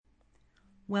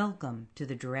Welcome to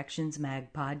the Directions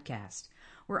Mag podcast.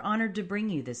 We're honored to bring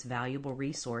you this valuable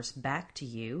resource back to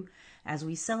you as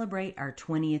we celebrate our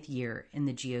 20th year in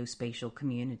the geospatial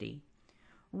community.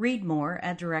 Read more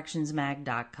at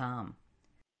directionsmag.com.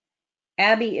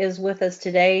 Abby is with us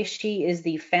today. She is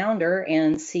the founder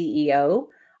and CEO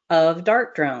of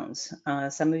Dart Drones.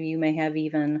 Some of you may have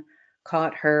even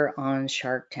caught her on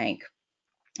Shark Tank.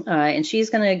 And she's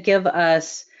going to give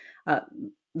us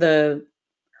the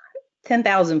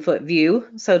 10,000 foot view,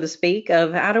 so to speak,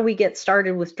 of how do we get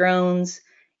started with drones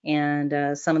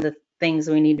and some of the things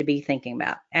we need to be thinking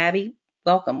about. Abby,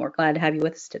 welcome. We're glad to have you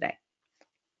with us today.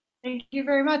 Thank you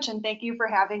very much, and thank you for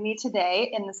having me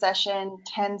today in the session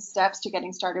 10 Steps to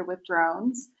Getting Started with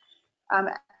Drones.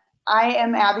 I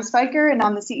am Abby Spiker, and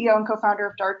I'm the CEO and co-founder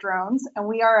of Dart Drones, and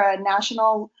we are a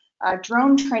national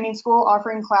drone training school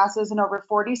offering classes in over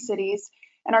 40 cities,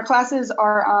 and our classes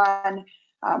are on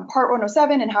Part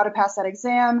 107 and how to pass that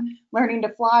exam, learning to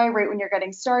fly right when you're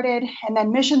getting started, and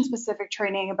then mission-specific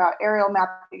training about aerial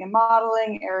mapping and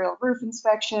modeling, aerial roof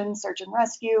inspection, search and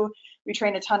rescue. We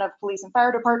train a ton of police and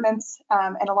fire departments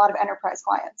and a lot of enterprise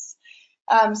clients.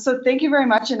 So thank you very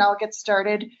much, and I'll get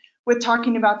started with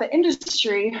talking about the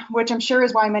industry, which I'm sure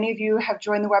is why many of you have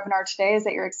joined the webinar today, is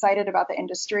that you're excited about the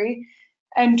industry.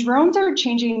 And drones are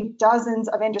changing dozens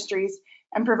of industries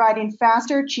and providing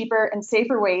faster, cheaper, and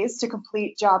safer ways to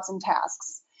complete jobs and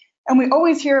tasks. And we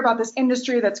always hear about this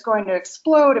industry that's going to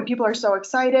explode, and people are so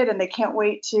excited and they can't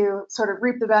wait to sort of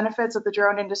reap the benefits of the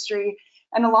drone industry.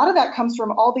 And a lot of that comes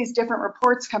from all these different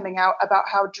reports coming out about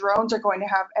how drones are going to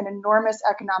have an enormous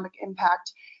economic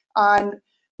impact on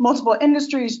multiple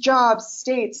industries, jobs,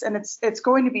 states, and it's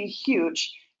going to be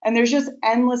huge. And there's just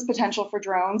endless potential for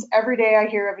drones. Every day I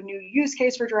hear of a new use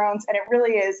case for drones, and it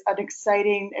really is an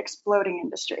exciting, exploding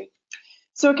industry.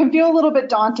 So it can feel a little bit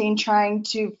daunting trying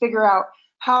to figure out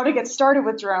how to get started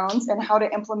with drones and how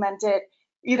to implement it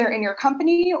either in your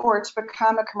company or to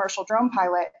become a commercial drone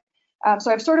pilot.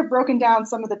 So I've sort of broken down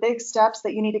some of the big steps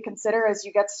that you need to consider as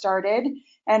you get started,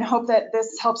 and hope that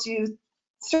this helps you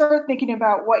start thinking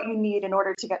about what you need in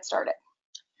order to get started.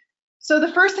 So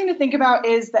the first thing to think about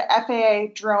is the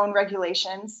FAA drone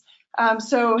regulations.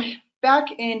 So back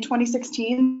in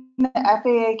 2016, the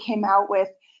FAA came out with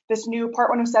this new Part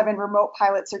 107 remote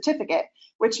pilot certificate,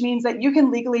 which means that you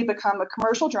can legally become a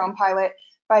commercial drone pilot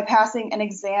by passing an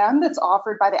exam that's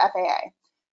offered by the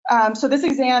FAA. So this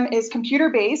exam is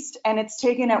computer-based, and it's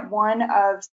taken at one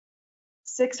of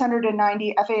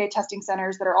 690 FAA testing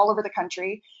centers that are all over the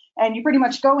country. And you pretty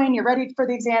much go in, you're ready for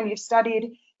the exam, you've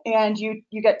studied, and you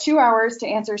get 2 hours to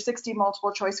answer 60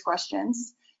 multiple choice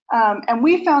questions. And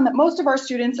we found that most of our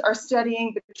students are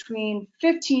studying between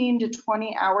 15 to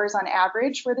 20 hours on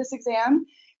average for this exam.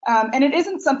 And it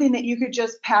isn't something that you could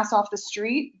just pass off the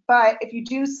street, but if you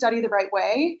do study the right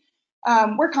way,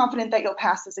 we're confident that you'll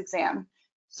pass this exam.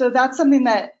 So that's something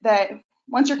that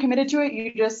once you're committed to it,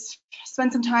 you just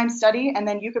spend some time, study, and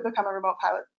then you could become a remote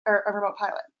pilot or a remote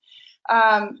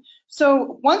pilot.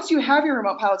 So once you have your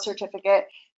remote pilot certificate,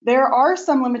 there are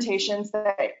some limitations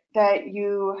that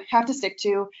you have to stick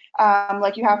to,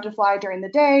 like you have to fly during the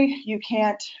day, you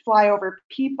can't fly over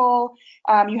people,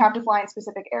 you have to fly in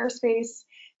specific airspace.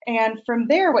 And from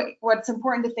there, what's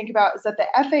important to think about is that the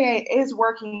FAA is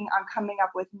working on coming up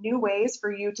with new ways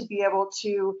for you to be able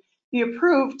to be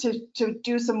approved to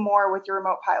do some more with your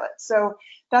remote pilot. So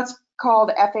that's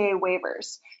called FAA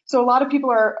waivers. So a lot of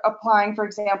people are applying, for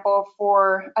example,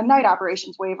 for a night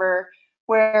operations waiver,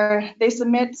 where they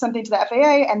submit something to the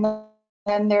FAA and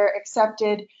then they're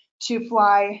accepted to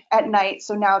fly at night.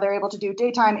 So now they're able to do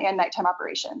daytime and nighttime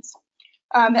operations.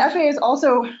 The FAA is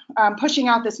also pushing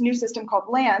out this new system called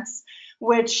LANCE,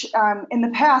 which in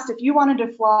the past, if you wanted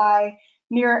to fly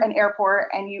near an airport,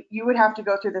 and you would have to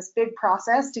go through this big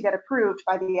process to get approved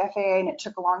by the FAA, and it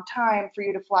took a long time for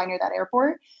you to fly near that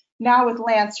airport. Now with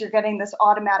LANCE, you're getting this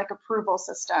automatic approval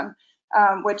system,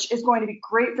 which is going to be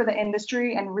great for the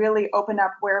industry and really open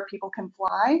up where people can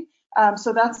fly.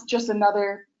 So that's just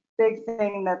another big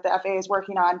thing that the FAA is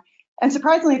working on. And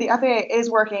surprisingly, the FAA is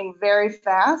working very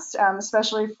fast,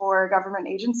 especially for a government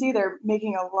agency. They're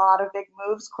making a lot of big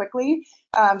moves quickly.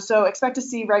 So expect to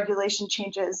see regulation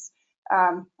changes,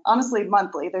 honestly,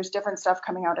 monthly. There's different stuff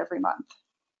coming out every month.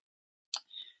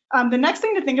 The next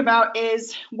thing to think about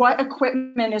is what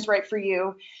equipment is right for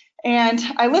you. And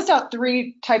I list out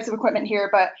 3 types of equipment here,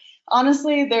 but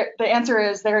honestly, the answer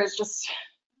is there is just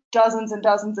dozens and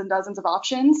dozens and dozens of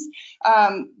options.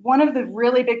 One of the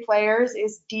really big players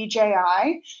is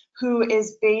DJI, who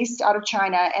is based out of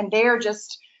China, and they are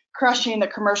just crushing the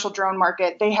commercial drone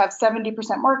market. They have 70%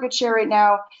 market share right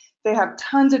now. They have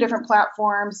tons of different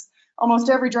platforms. almost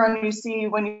every drone you see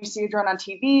when you see a drone on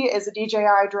TV is a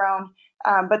DJI drone,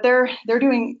 but they're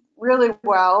doing really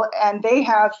well, and they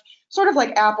have, sort of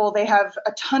like Apple, they have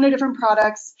a ton of different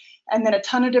products and then a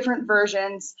ton of different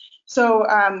versions. So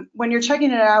when you're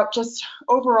checking it out, just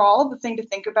overall, the thing to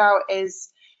think about is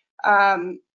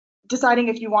deciding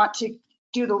if you want to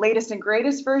do the latest and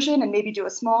greatest version and maybe do a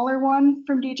smaller one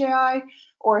from DJI,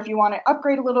 or if you want to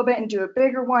upgrade a little bit and do a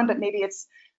bigger one, but maybe it's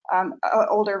an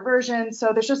older version.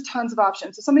 So there's just tons of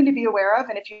options. So something to be aware of.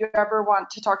 And if you ever want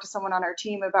to talk to someone on our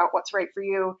team about what's right for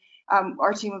you,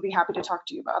 our team would be happy to talk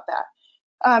to you about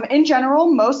that. In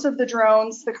general, most of the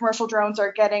drones, the commercial drones,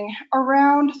 are getting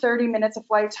around 30 minutes of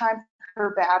flight time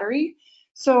per battery.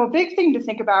 So a big thing to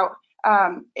think about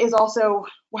is also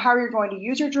how you're going to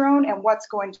use your drone and what's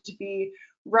going to be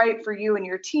right for you and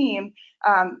your team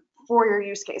for your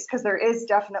use case, because there is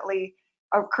definitely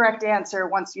a correct answer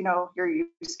once you know your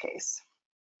use case.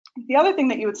 The other thing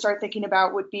that you would start thinking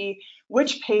about would be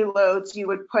which payloads you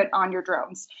would put on your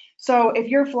drones. So if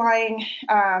you're flying,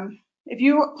 if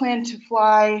you plan to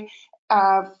fly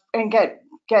and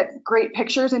get great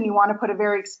pictures and you want to put a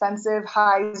very expensive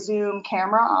high zoom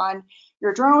camera on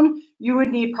your drone, you would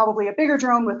need probably a bigger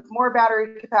drone with more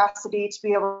battery capacity to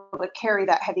be able to carry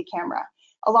that heavy camera.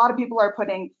 A lot of people are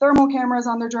putting thermal cameras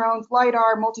on their drones,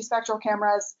 LiDAR, multispectral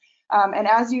cameras, and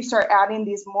as you start adding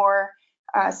these more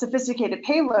sophisticated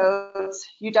payloads,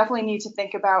 you definitely need to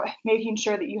think about making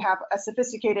sure that you have a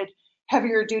sophisticated,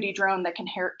 heavier duty drone that can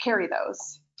carry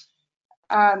those.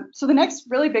 So the next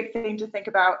really big thing to think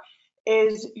about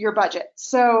is your budget.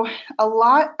 So a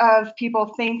lot of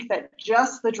people think that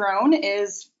just the drone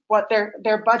is what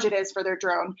their budget is for their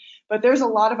drone, but there's a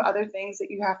lot of other things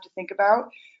that you have to think about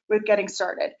with getting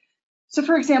started. So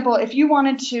for example, if you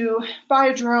wanted to buy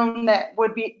a drone that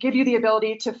would give you the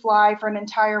ability to fly for an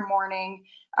entire morning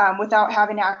without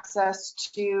having access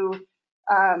to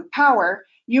power,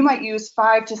 you might use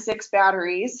 5 to 6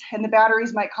 batteries, and the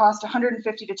batteries might cost $150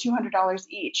 to $200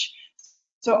 each.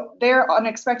 So there,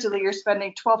 unexpectedly, you're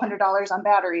spending $1,200 on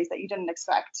batteries that you didn't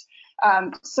expect.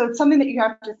 So it's something that you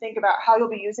have to think about how you'll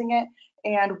be using it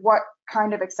and what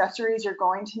kind of accessories you're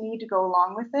going to need to go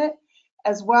along with it,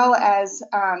 as well as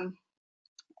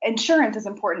insurance is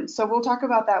important. So we'll talk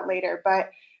about that later, but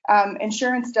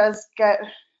insurance does get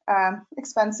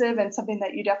expensive and something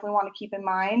that you definitely want to keep in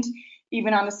mind.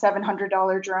 Even on a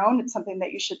 $700 drone, it's something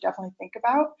that you should definitely think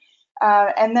about.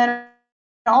 And then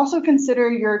also consider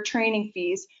your training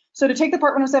fees. So to take the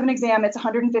Part 107 exam, it's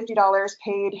 $150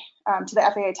 paid to the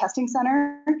FAA testing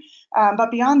center.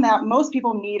 But beyond that, most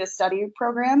people need a study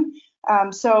program.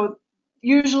 So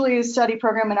usually a study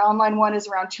program, an online one is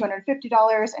around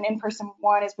 $250, an in-person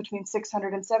one is between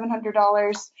 $600 and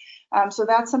 $700. So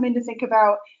that's something to think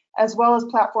about, as well as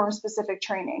platform-specific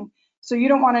training. So you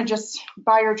don't want to just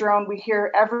buy your drone. We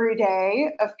hear every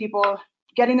day of people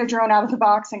getting their drone out of the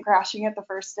box and crashing it the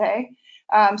first day.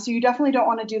 So you definitely don't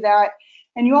want to do that.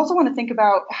 And you also want to think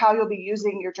about how you'll be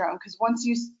using your drone, because once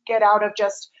you get out of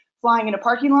just flying in a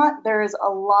parking lot, there is a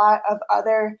lot of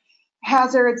other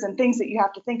hazards and things that you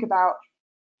have to think about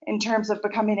in terms of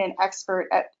becoming an expert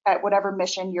at whatever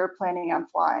mission you're planning on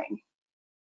flying.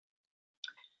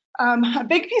 A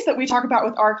big piece that we talk about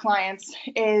with our clients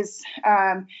is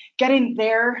getting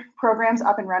their programs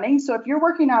up and running. So if you're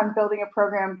working on building a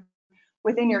program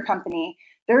within your company,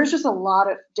 there's just a lot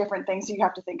of different things that you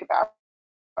have to think about.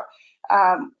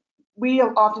 We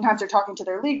oftentimes are talking to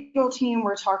their legal team.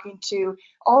 We're talking to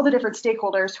all the different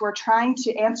stakeholders who are trying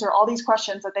to answer all these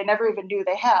questions that they never even knew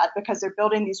they had, because they're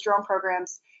building these drone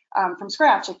programs from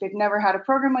scratch. Like, they've never had a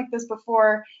program like this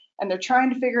before, and they're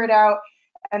trying to figure it out.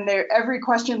 And every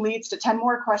question leads to 10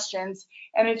 more questions.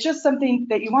 And it's just something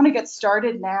that you want to get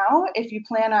started now if you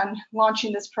plan on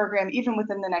launching this program even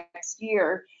within the next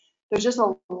year. There's just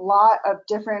a lot of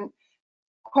different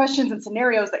questions and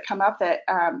scenarios that come up that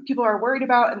people are worried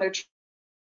about, and they're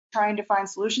trying to find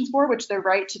solutions for, which they're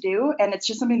right to do. And it's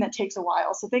just something that takes a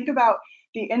while. So think about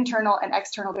the internal and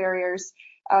external barriers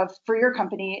for your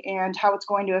company and how it's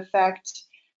going to affect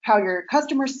how your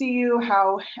customers see you,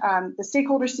 how the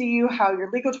stakeholders see you, how your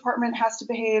legal department has to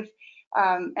behave.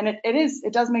 And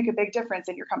it does make a big difference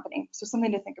in your company. So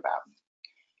something to think about.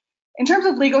 In terms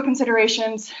of legal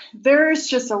considerations, there's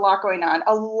just a lot going on.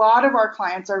 A lot of our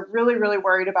clients are really, really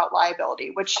worried about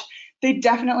liability, which they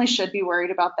definitely should be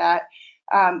worried about that.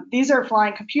 These are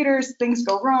flying computers, things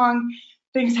go wrong,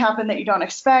 things happen that you don't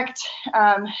expect,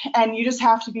 and you just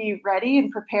have to be ready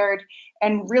and prepared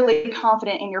and really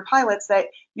confident in your pilots that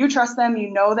you trust them,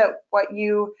 you know that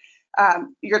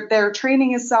their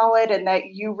training is solid, and that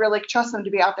you really trust them to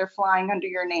be out there flying under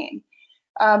your name.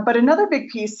 But another big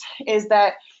piece is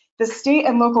that the state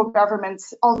and local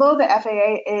governments, although the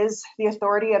FAA is the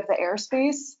authority of the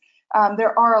airspace,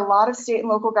 there are a lot of state and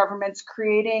local governments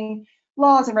creating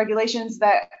laws and regulations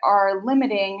that are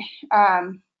limiting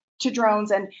to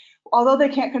drones. And although they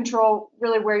can't control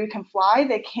really where you can fly,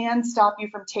 they can stop you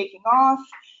from taking off.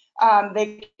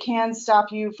 They can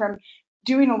stop you from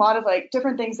doing a lot of like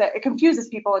different things that it confuses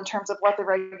people in terms of what the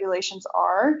regulations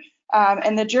are.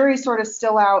 And the jury's sort of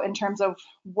still out in terms of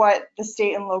what the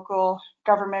state and local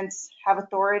governments have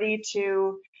authority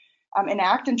to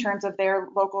enact in terms of their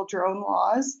local drone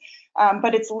laws.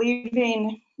 But it's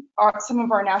leaving some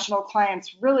of our national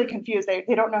clients really confused. They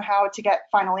don't know how to get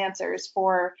final answers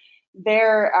for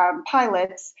their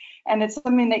pilots. And it's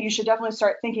something that you should definitely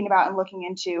start thinking about and looking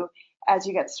into as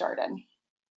you get started.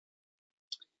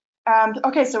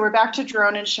 Okay, so we're back to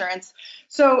drone insurance.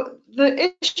 So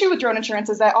the issue with drone insurance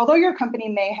is that although your company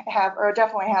may have, or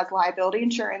definitely has, liability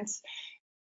insurance,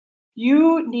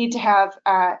 you need to have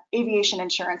aviation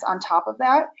insurance on top of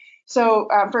that. So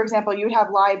for example, you would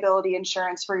have liability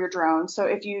insurance for your drone. So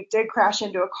if you did crash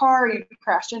into a car, you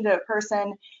crashed into a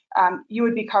person, you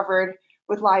would be covered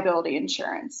with liability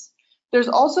insurance. There's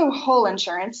also hull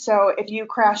insurance. So if you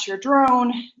crash your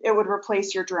drone, it would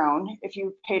replace your drone if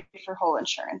you paid for hull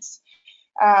insurance.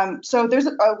 So there's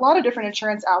a lot of different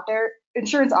insurance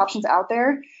options out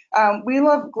there. We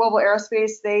love Global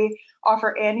Aerospace. They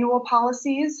offer annual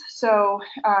policies. So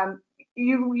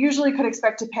you usually could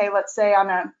expect to pay, let's say on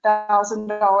a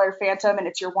 $1,000 Phantom and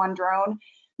it's your one drone,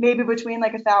 maybe between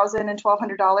like $1,000 and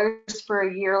 $1,200 for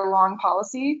a year-long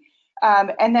policy.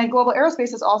 And then Global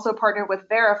Aerospace has also partnered with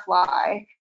Verifly,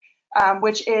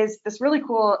 which is this really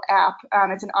cool app.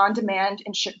 It's an on-demand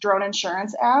drone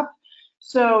insurance app.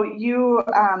 So you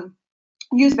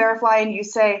use Verifly and you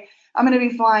say, I'm going to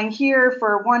be flying here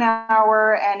for 1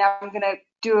 hour and I'm going to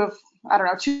do a, I don't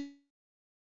know,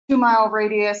 2-mile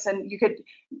radius, and you could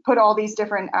put all these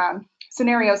different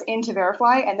scenarios into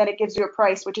Verifly, and then it gives you a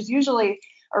price, which is usually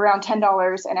around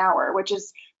 $10 an hour, which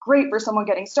is great for someone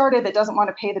getting started that doesn't want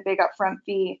to pay the big upfront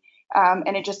fee,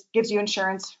 and it just gives you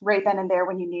insurance right then and there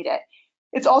when you need it.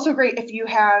 It's also great if you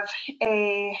have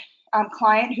a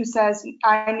client who says,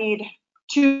 I need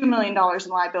 $2 million in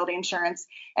liability insurance,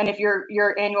 and if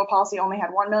your annual policy only had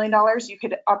 $1 million, you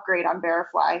could upgrade on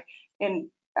Verifly in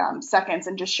seconds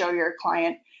and just show your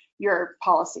client your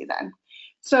policy then.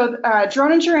 So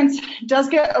drone insurance does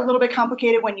get a little bit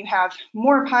complicated when you have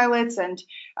more pilots and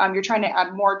you're trying to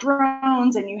add more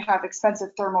drones and you have expensive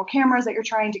thermal cameras that you're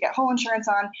trying to get hull insurance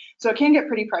on. So it can get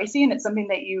pretty pricey, and it's something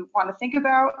that you want to think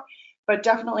about, but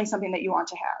definitely something that you want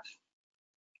to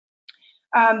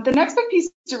have. The next big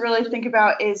piece to really think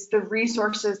about is the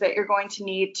resources that you're going to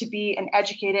need to be an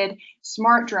educated,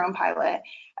 smart drone pilot.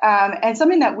 And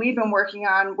something that we've been working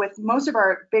on with most of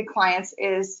our big clients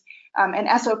is an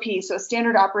SOP, so a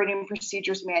Standard Operating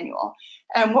Procedures Manual.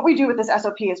 And what we do with this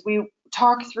SOP is we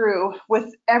talk through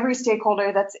with every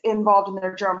stakeholder that's involved in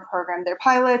their drone program, their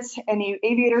pilots, any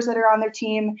aviators that are on their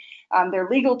team, their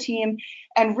legal team,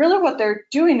 and really what they're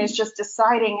doing is just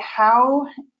deciding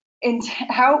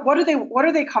what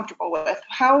are they comfortable with?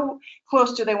 How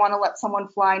close do they want to let someone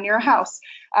fly near a house?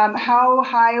 How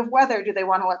high of weather do they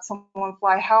want to let someone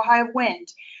fly? How high of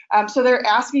wind? So we're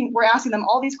asking them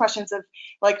all these questions of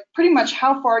like pretty much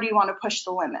how far do you want to push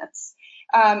the limits?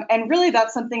 And really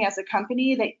that's something as a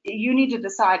company that you need to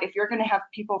decide. If you're going to have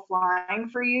people flying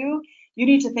for you, you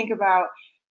need to think about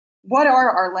what are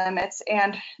our limits,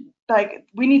 and like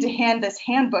we need to hand this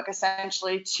handbook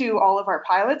essentially to all of our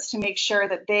pilots to make sure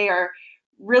that they are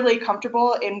really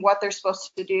comfortable in what they're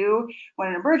supposed to do when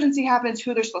an emergency happens,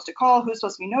 who they're supposed to call, who's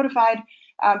supposed to be notified,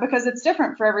 because it's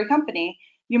different for every company.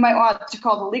 You might want to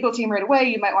call the legal team right away.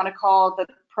 You might want to call the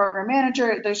program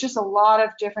manager. There's just a lot of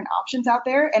different options out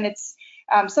there, and it's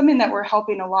something that we're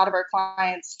helping a lot of our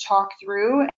clients talk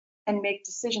through and make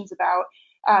decisions about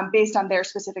based on their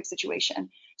specific situation.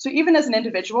 So even as an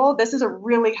individual, this is a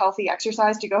really healthy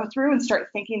exercise to go through and start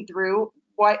thinking through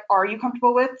what are you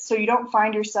comfortable with, so you don't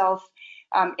find yourself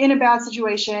in a bad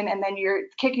situation and then you're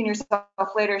kicking yourself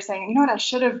later saying, you know what, I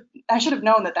should have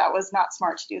known that was not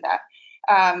smart to do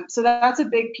that. So that's a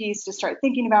big piece to start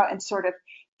thinking about and sort of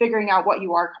figuring out what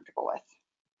you are comfortable with.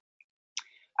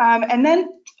 And then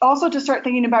also to start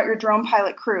thinking about your drone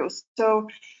pilot crew. So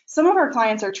some of our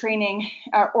clients are training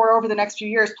or over the next few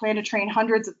years plan to train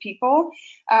hundreds of people,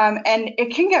 and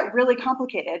it can get really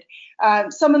complicated.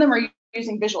 Some of them are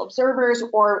using visual observers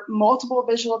or multiple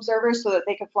visual observers so that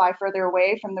they could fly further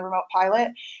away from the remote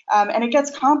pilot. And it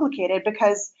gets complicated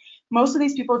because most of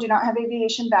these people do not have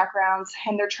aviation backgrounds,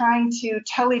 and they're trying to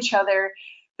tell each other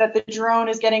that the drone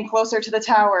is getting closer to the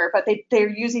tower, but they're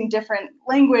using different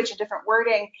language and different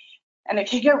wording, and it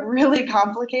can get really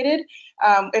complicated.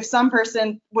 If some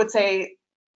person would say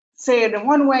it in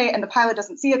one way and the pilot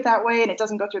doesn't see it that way and it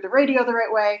doesn't go through the radio the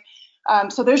right way.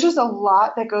 So there's just a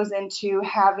lot that goes into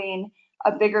having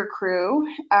a bigger crew,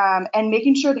 and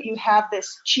making sure that you have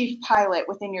this chief pilot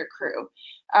within your crew.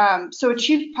 So a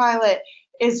chief pilot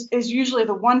is usually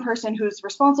the one person who's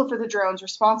responsible for the drones,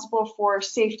 responsible for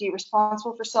safety,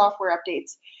 responsible for software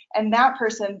updates, and that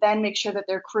person then makes sure that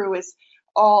their crew is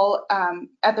all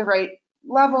at the right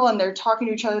level and they're talking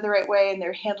to each other the right way and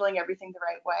they're handling everything the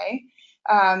right way.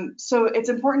 So it's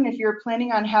important, if you're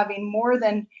planning on having more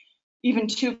than even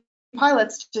 2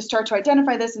 pilots, to start to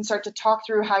identify this and start to talk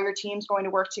through how your team's going to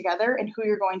work together and who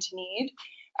you're going to need.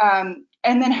 And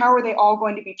then how are they all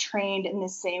going to be trained in the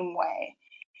same way?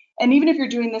 And even if you're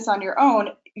doing this on your own,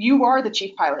 you are the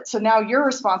chief pilot. So now you're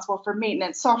responsible for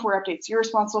maintenance, software updates, you're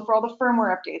responsible for all the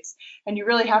firmware updates, and you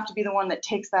really have to be the one that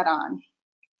takes that on.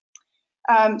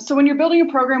 So when you're building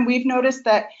a program, we've noticed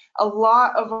that a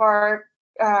lot of our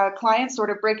clients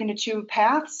sort of break into 2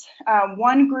 paths.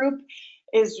 One group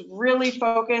is really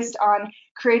focused on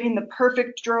creating the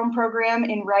perfect drone program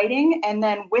in writing, and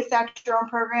then with that drone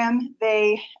program,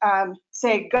 they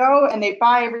say go, and they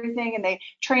buy everything, and they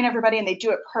train everybody, and they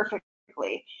do it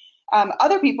perfectly.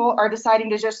 Other people are deciding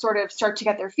to just sort of start to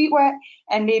get their feet wet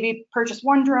and maybe purchase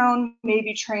 1 drone,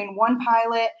 maybe train 1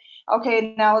 pilot.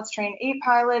 Okay, now let's train 8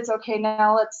 pilots. Okay,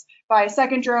 now let's buy a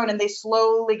 2nd drone, and they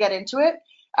slowly get into it.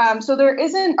 So there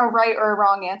isn't a right or a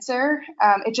wrong answer.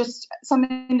 It's just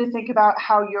something to think about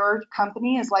how your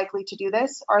company is likely to do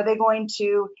this. Are they going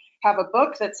to have a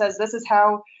book that says this is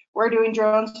how we're doing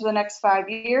drones for the next 5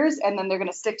 years, and then they're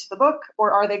going to stick to the book?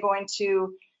 Or are they going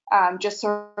to just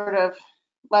sort of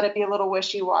let it be a little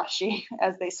wishy-washy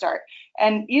as they start?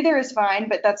 And either is fine,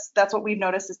 but that's what we've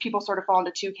noticed, is people sort of fall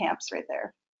into 2 camps right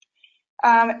there.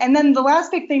 And then the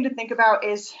last big thing to think about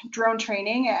is drone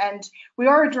training. And we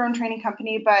are a drone training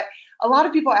company, but a lot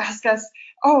of people ask us,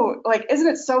 oh, like, isn't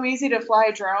it so easy to fly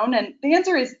a drone? And the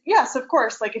answer is yes, of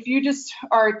course. Like, if you just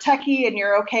are techie and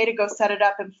you're okay to go set it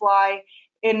up and fly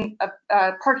in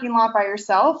a parking lot by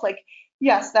yourself, like,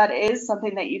 yes, that is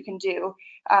something that you can do.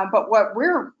 But what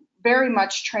we're very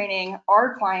much training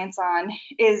our clients on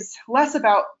is less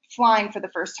about flying for the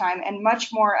first time and much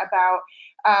more about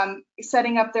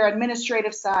setting up their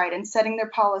administrative side and setting their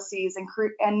policies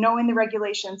and knowing the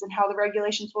regulations and how the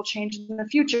regulations will change in the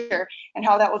future and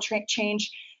how that will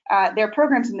change their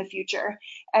programs in the future.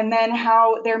 And then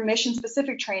how their mission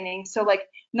specific training, so like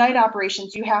night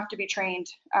operations, you have to be trained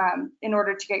in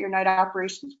order to get your night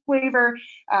operations waiver.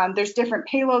 There's different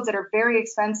payloads that are very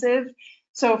expensive.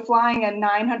 So flying a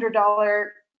 $900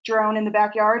 drone in the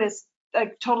backyard is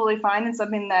like totally fine and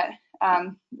something that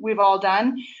we've all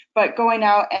done, but going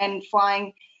out and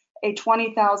flying a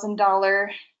 $20,000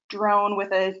 drone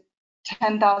with a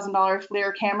 $10,000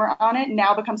 FLIR camera on it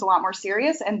now becomes a lot more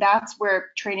serious, and that's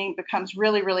where training becomes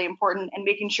really, really important, and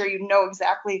making sure you know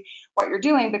exactly what you're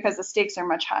doing, because the stakes are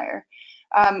much higher.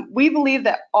 We believe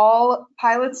that all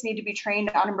pilots need to be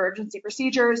trained on emergency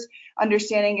procedures,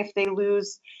 understanding if they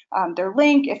lose their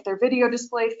link, if their video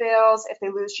display fails, if they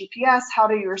lose GPS, how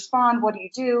do you respond, what do you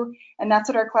do? And that's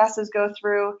what our classes go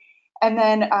through. And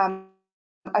then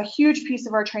a huge piece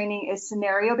of our training is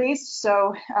scenario based.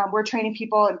 So we're training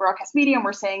people in broadcast media, and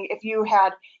we're saying, if you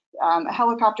had a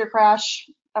helicopter crash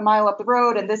a mile up the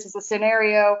road and this is a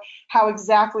scenario, how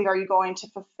exactly are you going to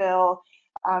fulfill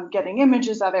getting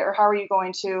images of it? Or how are you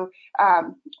going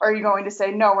to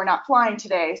say, no, we're not flying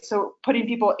today? So putting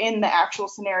people in the actual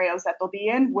scenarios that they'll be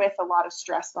in with a lot of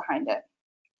stress behind it.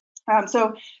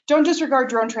 So don't disregard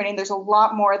drone training. There's a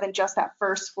lot more than just that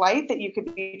first flight that you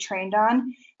could be trained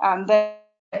on that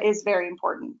is very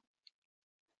important.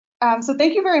 So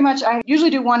thank you very much. I usually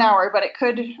do 1 hour, but it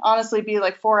could honestly be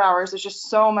like 4 hours. There's just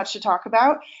so much to talk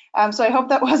about. So I hope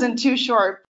that wasn't too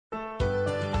short.